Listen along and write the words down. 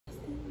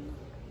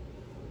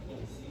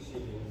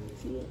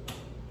See it?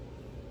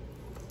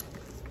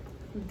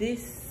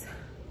 This,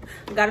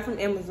 got it from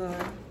Amazon.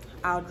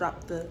 I'll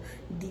drop the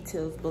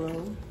details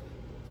below.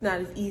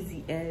 Not as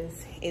easy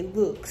as it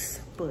looks,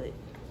 but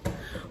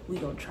we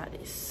gonna try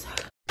this.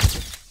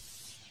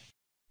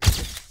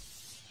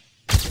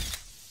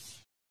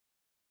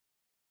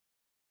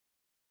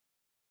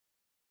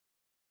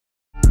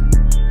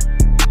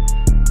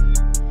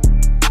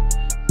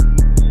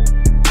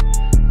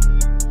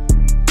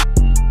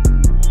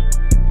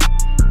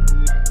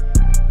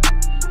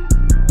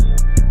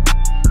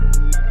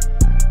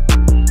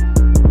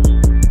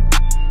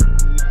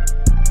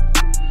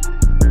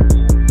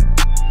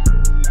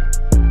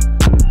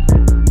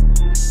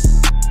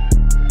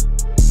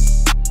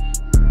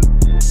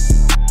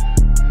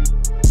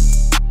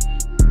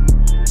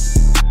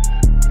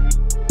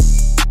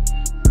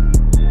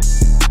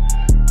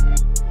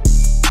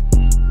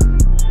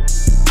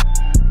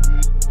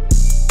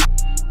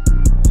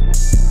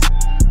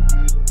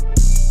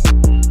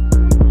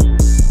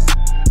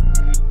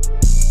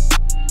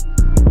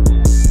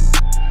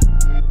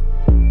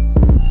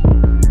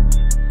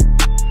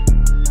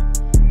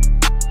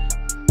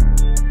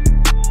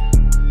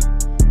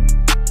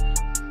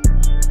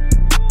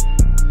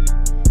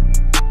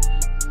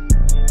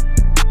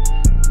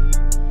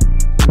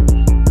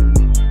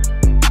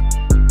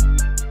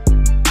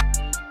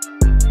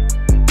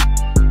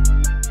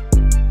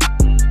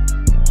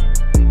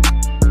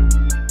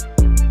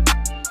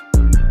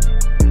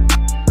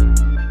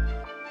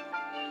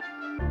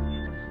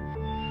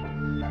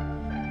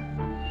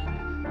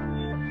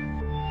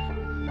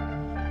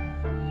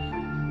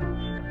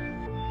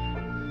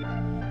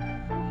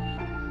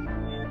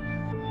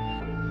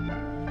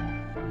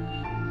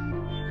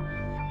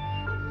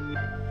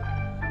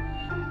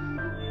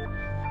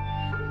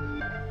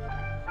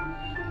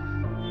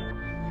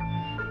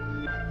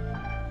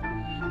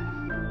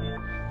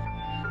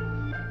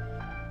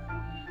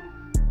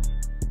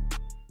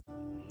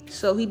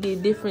 So he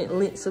did different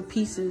lengths of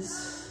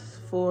pieces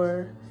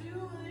for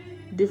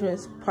different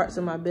parts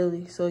of my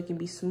belly so it can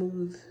be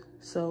smooth.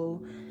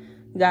 So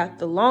got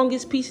the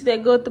longest piece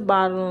that go at the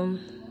bottom,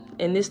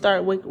 and this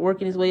start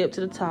working its way up to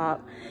the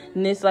top.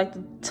 And it's like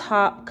the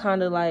top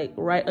kind of like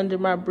right under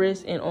my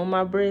breast and on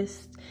my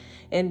breast.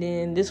 And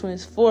then this one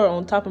is for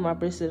on top of my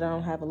breast that I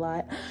don't have a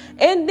lot.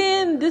 And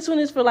then this one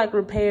is for like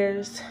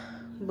repairs,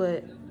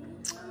 but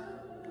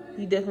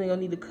you definitely gonna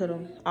need to cut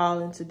them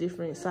all into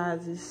different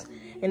sizes.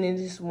 And then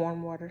just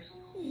warm water.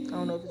 I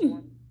don't know if it's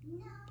warm.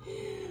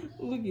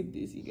 Look at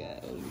this, you guys.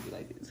 Let me do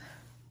like this.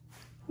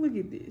 Look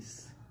at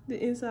this. The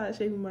inside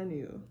shape of my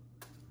nail.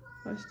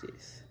 Watch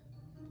this.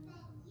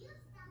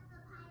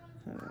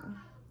 Hold on.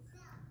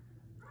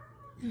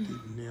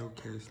 Nail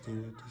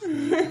casting.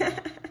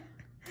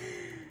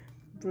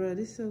 Bruh,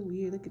 this is so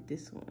weird. Look at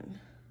this one.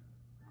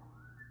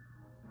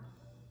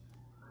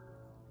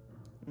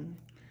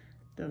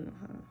 Don't know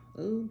how.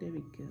 Oh, there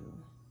we go.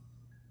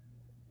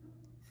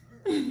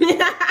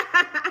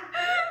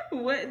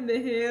 What in the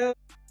hell?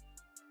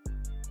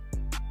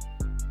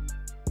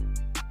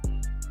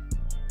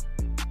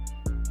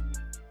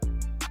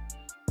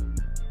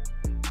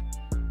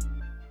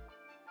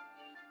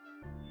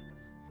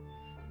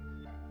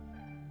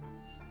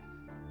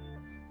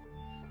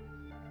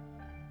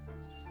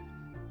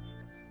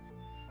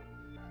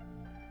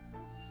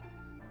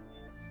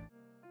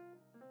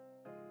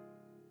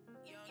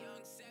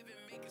 Young 7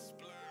 make a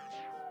splurge.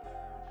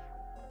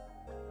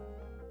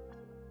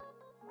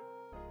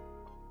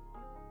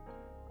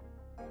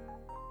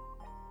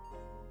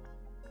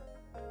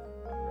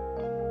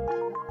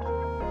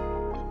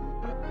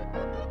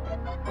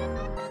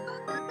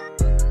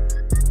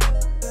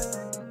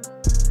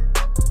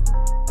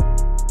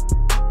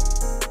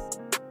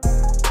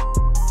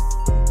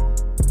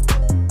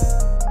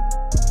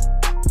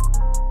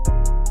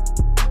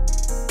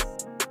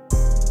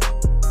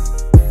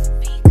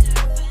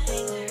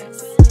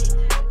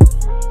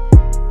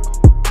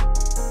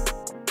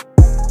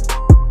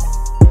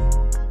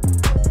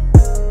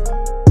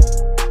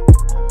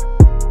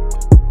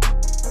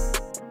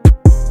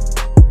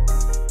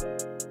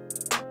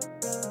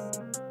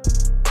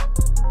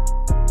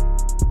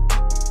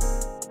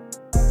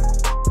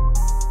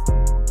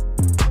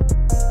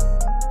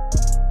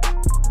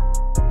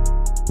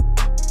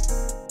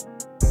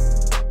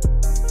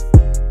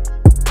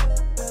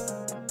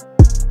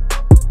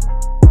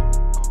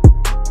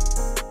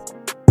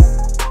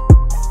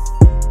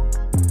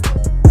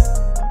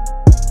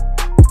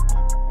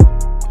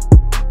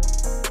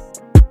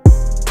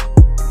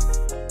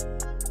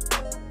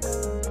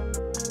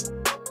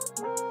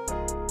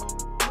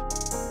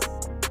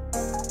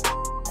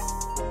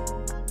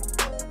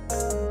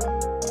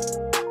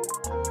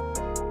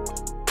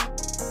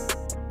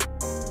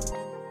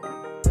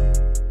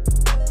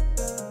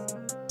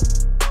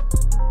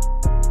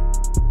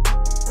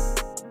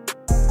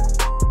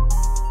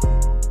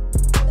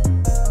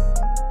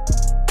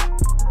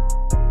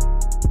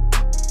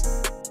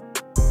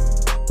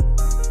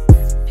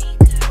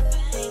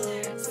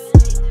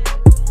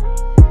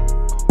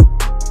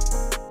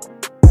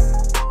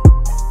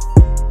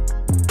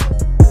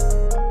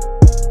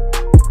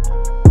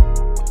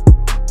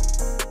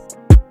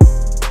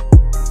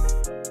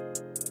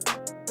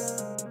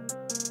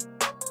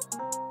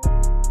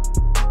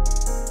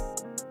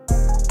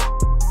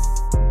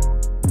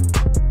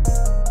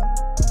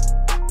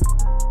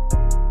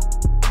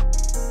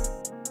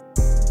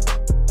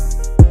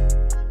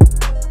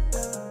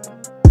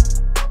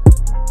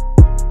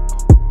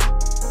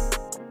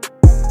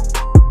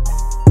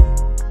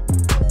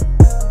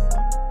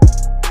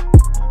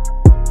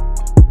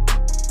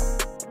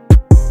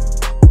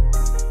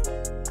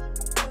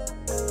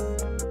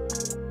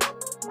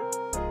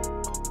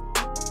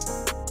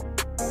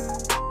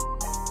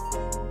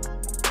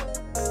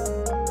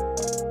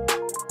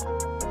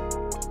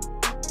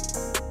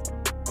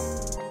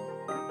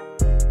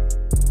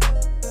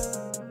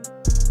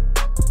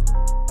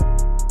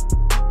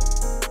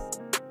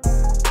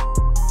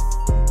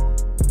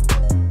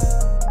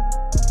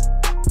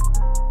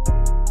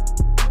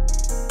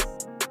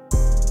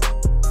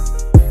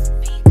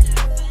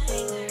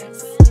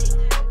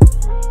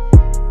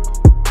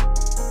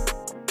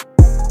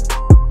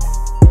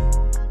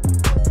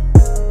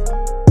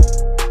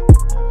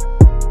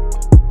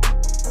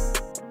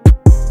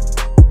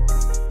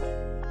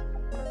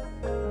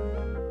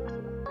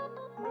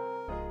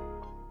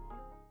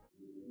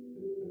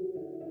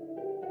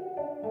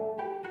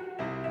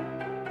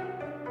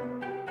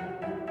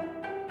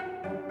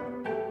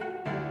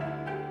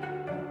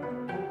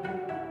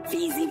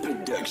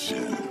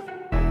 Production.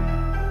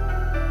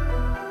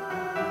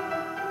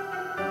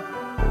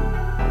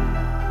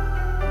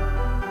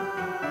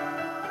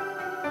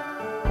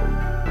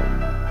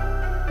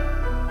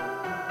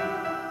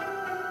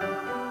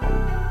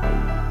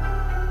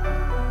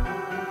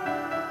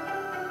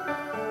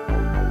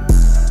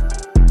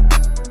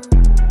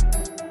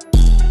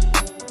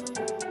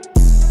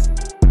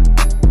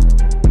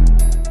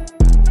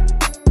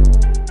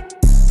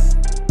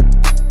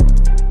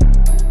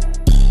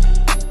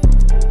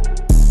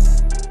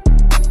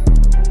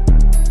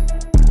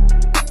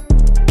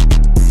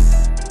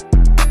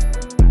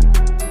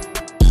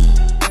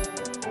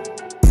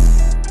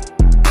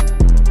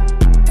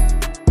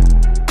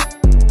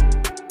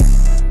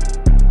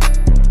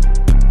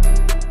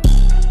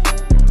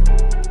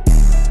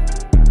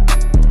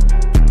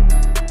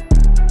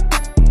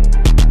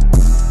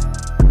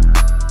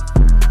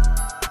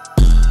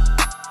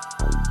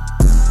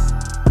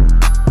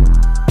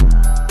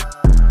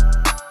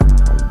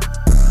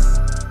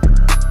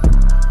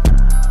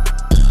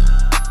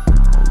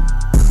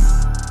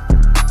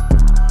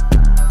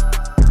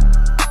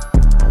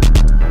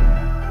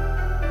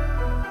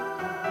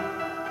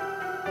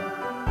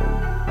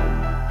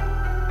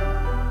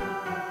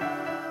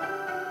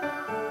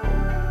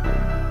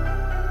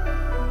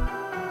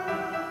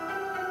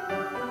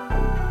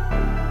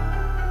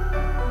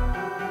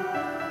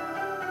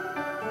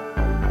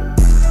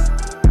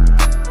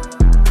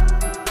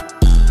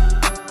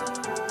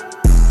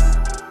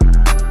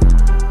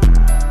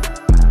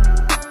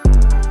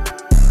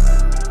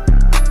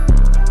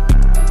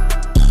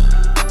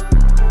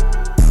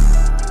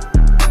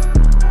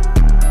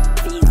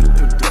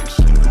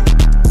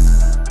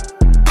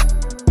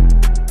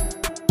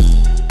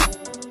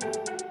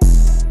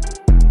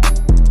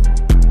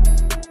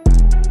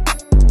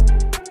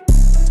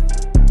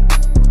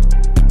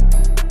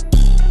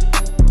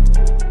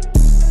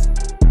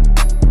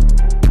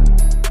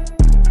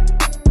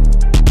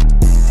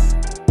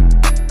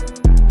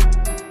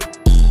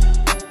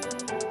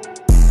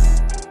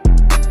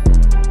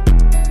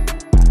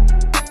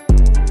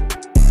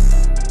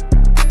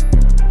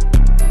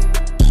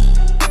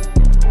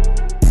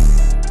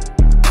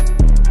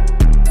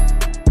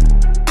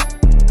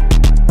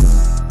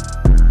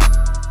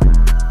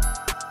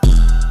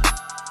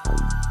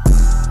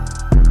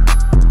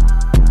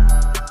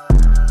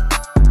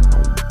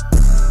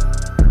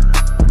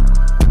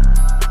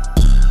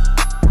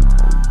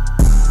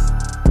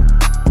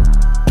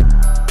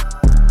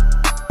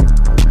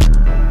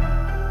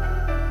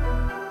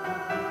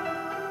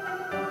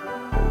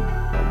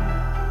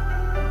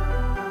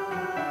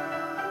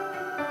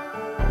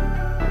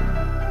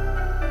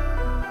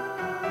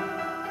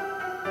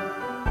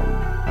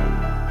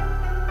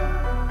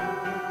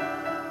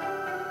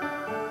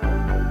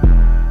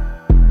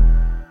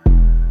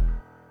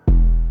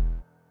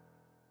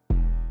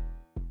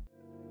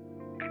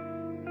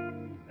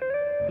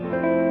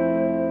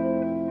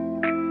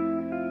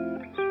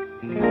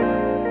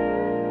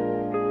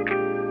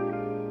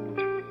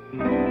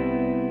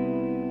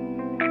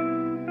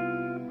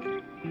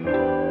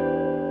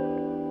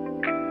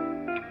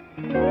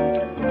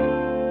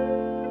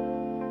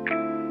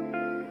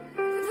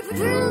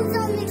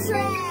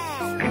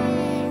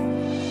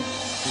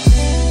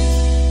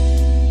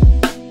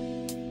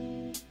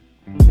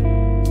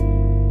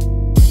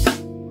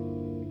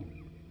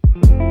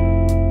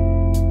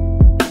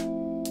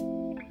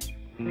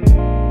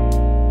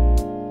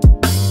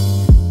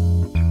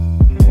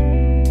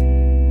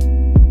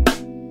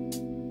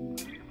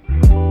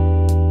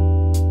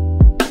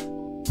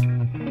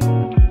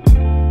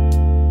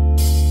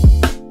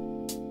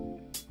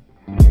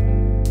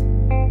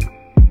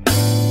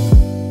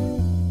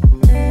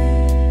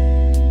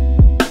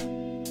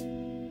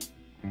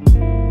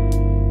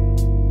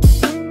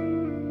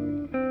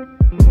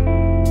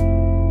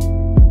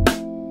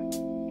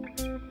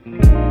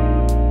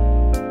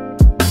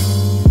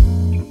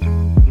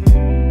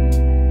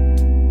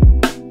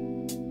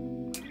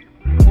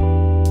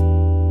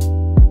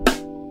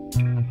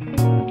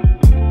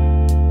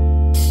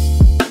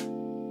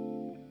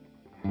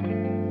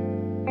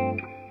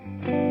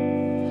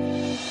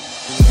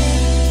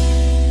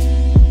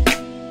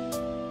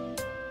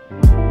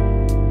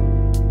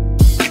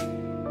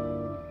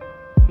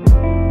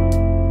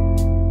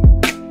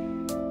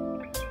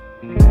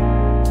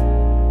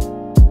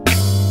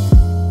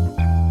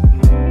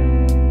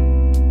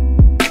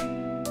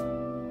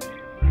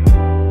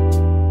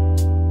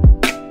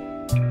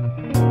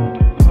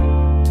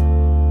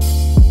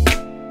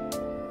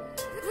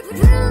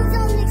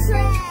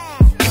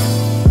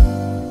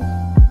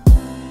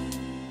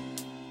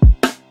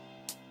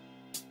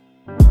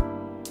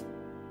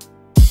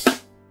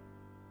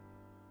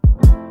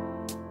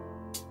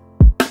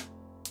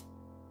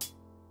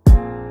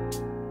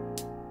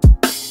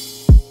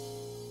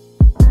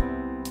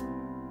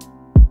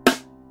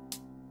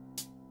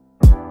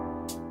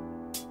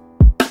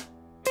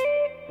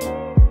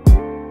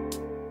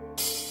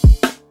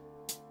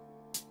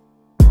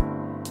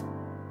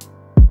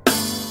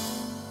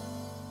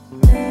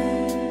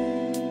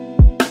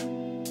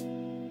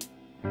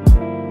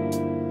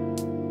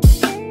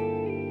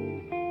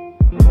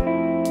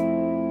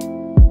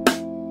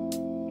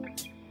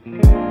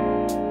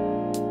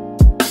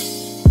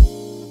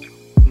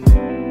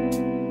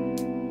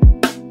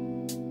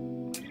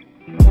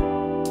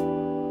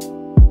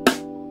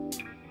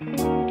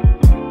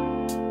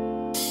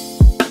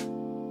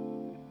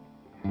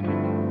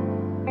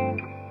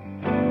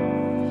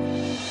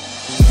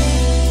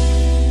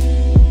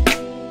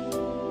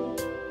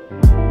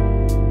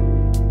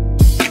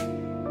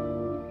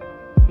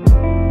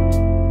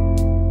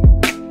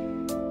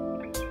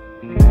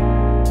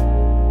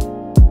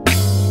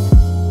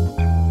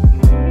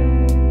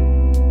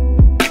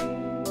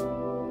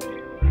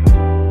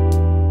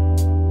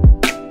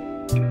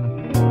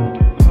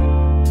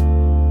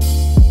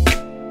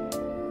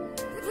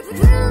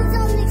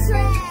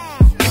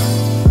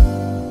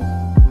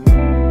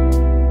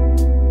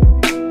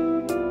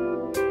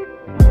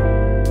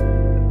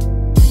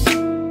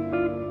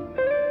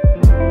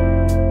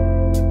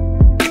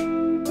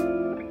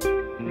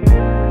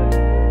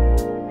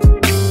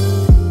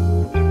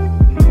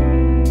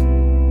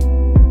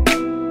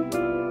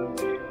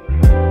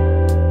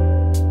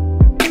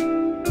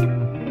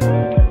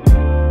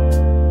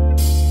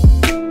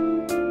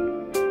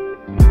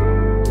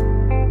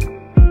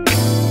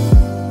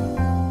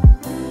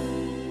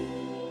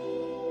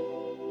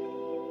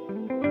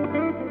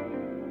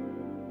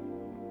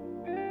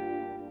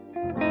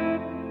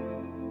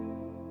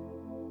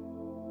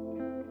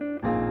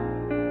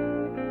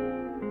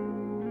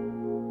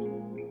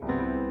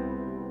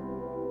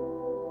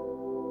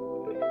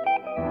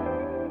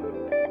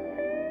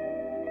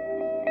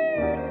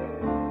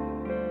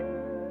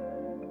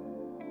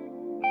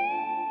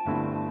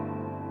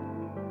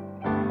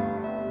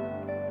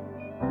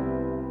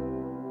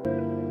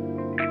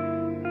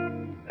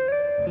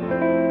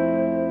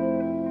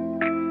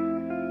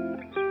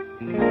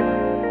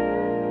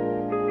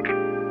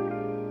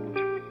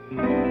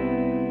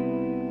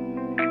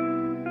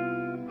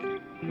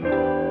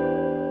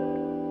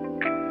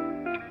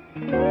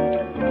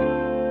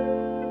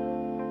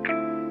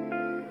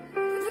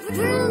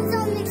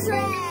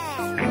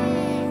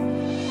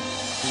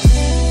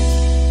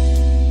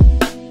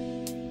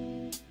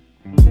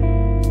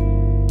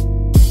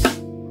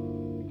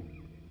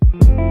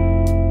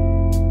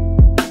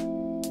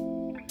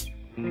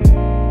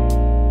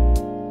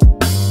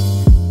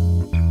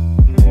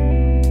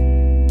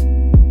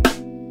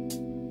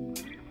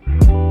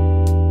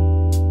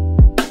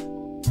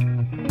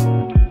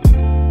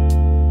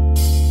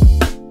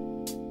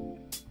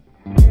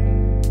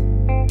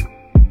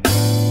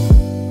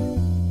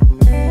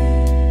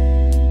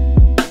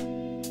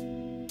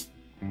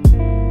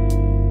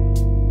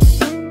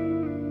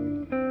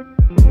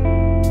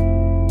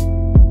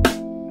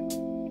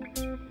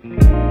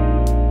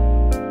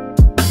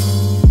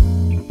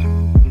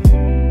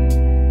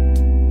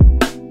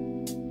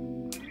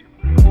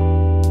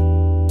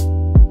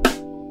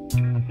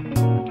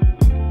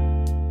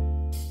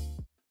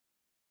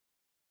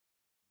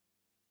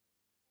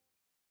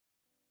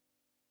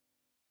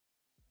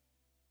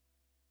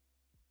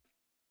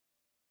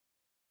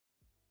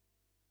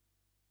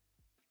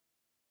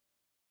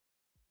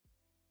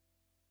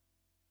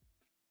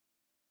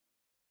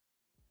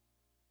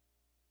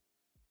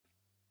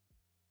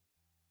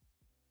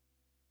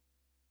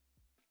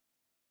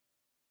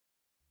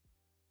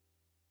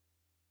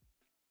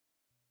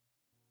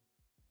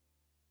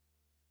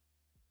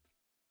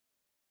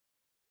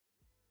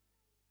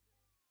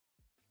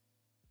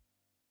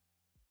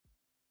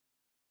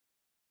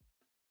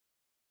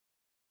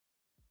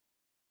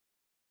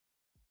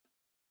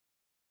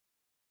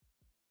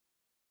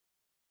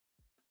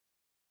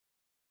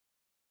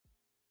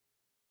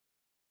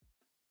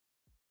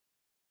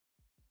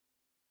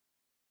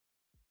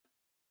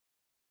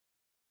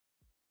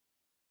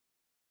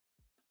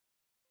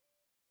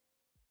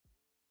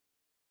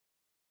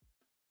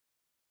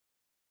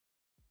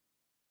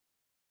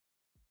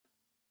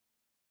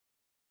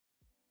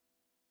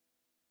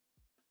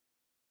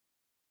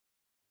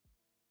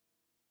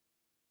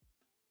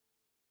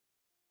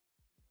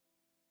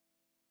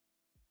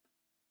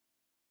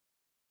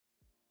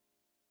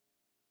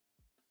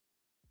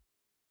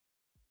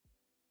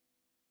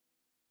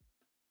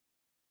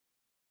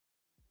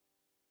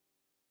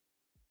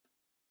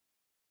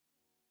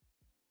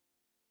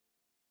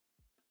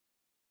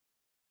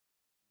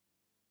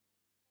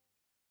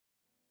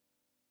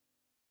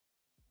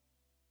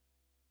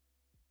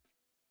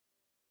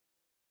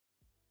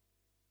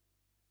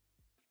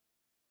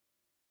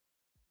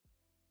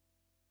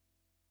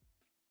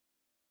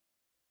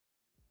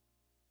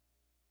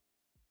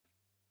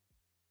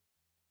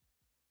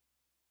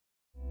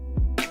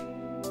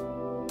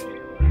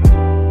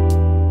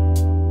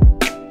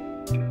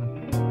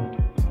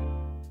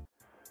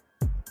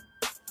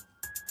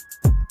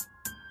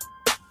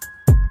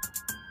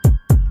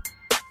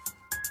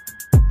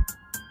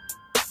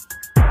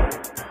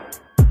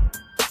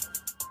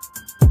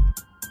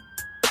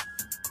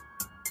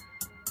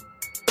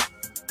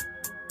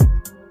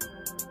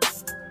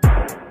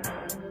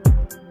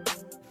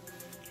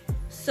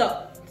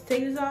 So, to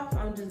take this off,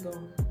 I'm just gonna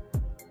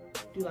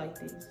do like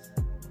this.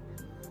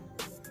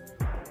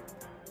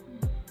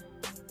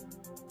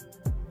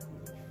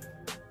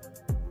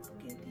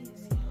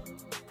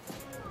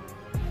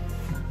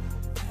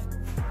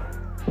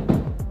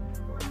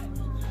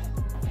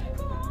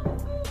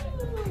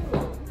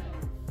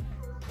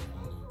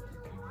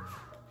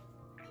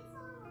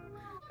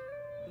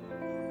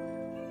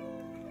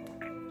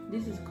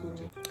 This is cool.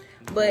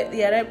 But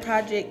yeah, that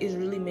project is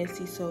really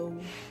messy, so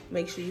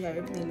make sure you have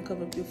everything to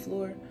cover up your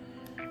floor.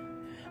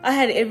 I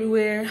had it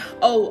everywhere.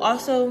 Oh,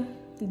 also,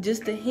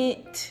 just a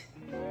hint,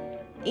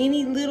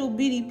 any little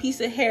bitty piece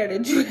of hair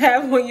that you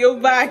have on your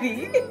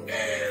body,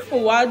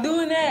 while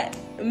doing that,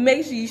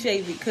 make sure you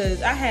shave it,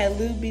 because I had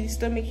little bitty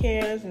stomach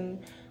hairs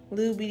and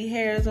little bitty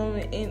hairs on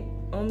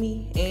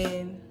me,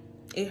 and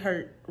it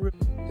hurt.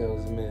 That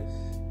was a mess.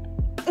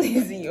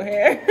 It's in your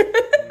hair.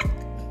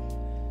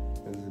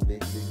 That was a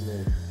big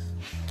mess.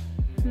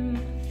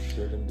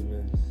 Showed them the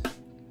mess.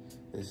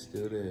 It's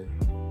still there.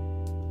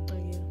 Oh,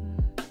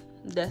 yeah.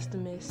 That's the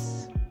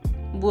mess.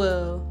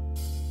 Well,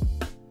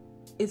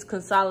 it's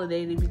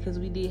consolidated because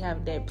we did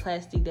have that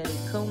plastic that it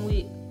come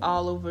with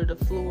all over the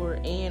floor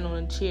and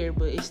on the chair,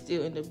 but it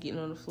still ended up getting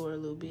on the floor a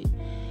little bit.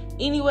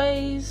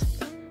 Anyways,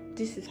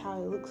 this is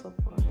how it looks so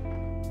far.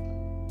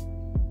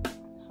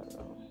 Hold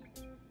on.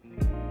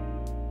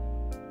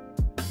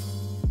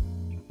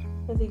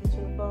 I think it's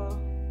gonna fall.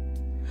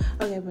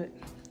 Okay, but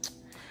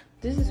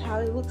this is how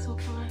it looks so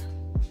far.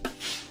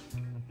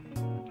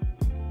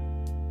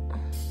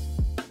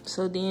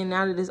 So then,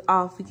 now that it's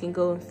off, we can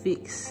go and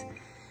fix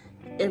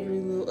every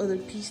little other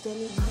piece that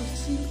needs to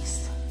be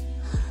fixed.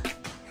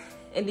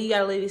 And then you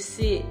gotta let it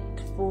sit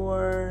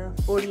for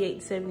 48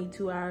 to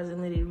 72 hours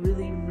and let it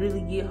really,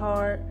 really get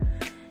hard,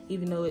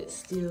 even though it's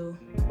still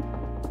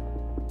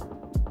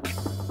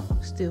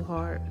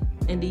hard.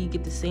 And then you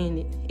get to sand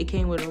it. It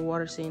came with a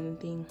water sanding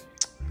thing.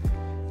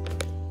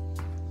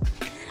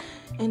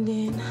 And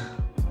then,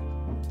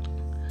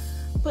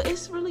 but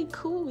it's really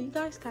cool. You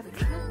guys gotta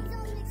try it.